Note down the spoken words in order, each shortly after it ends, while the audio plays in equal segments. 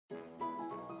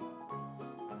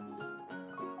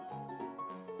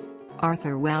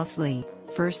Arthur Wellesley,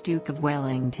 1st Duke of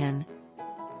Wellington.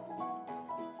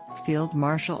 Field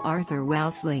Marshal Arthur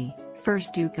Wellesley,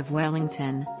 1st Duke of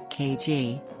Wellington,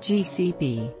 KG,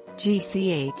 GCB,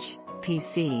 GCH,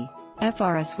 PC,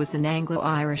 FRS was an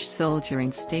Anglo-Irish soldier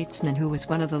and statesman who was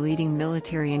one of the leading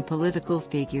military and political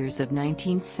figures of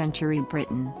 19th-century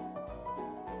Britain.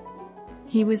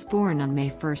 He was born on May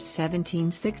 1,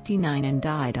 1769 and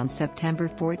died on September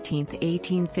 14,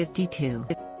 1852.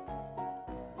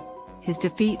 His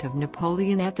defeat of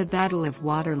Napoleon at the Battle of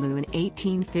Waterloo in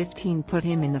 1815 put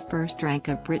him in the first rank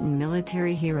of Britain's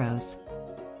military heroes.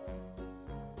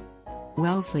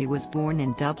 Wellesley was born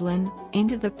in Dublin,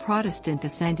 into the Protestant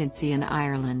ascendancy in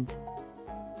Ireland.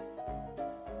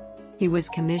 He was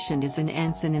commissioned as an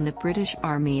ensign in the British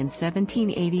Army in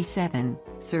 1787,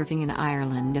 serving in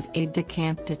Ireland as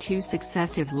aide-de-camp to two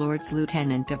successive Lords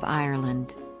Lieutenant of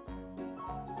Ireland.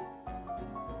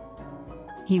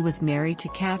 He was married to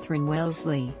Catherine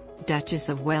Wellesley, Duchess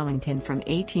of Wellington from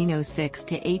 1806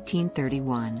 to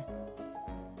 1831.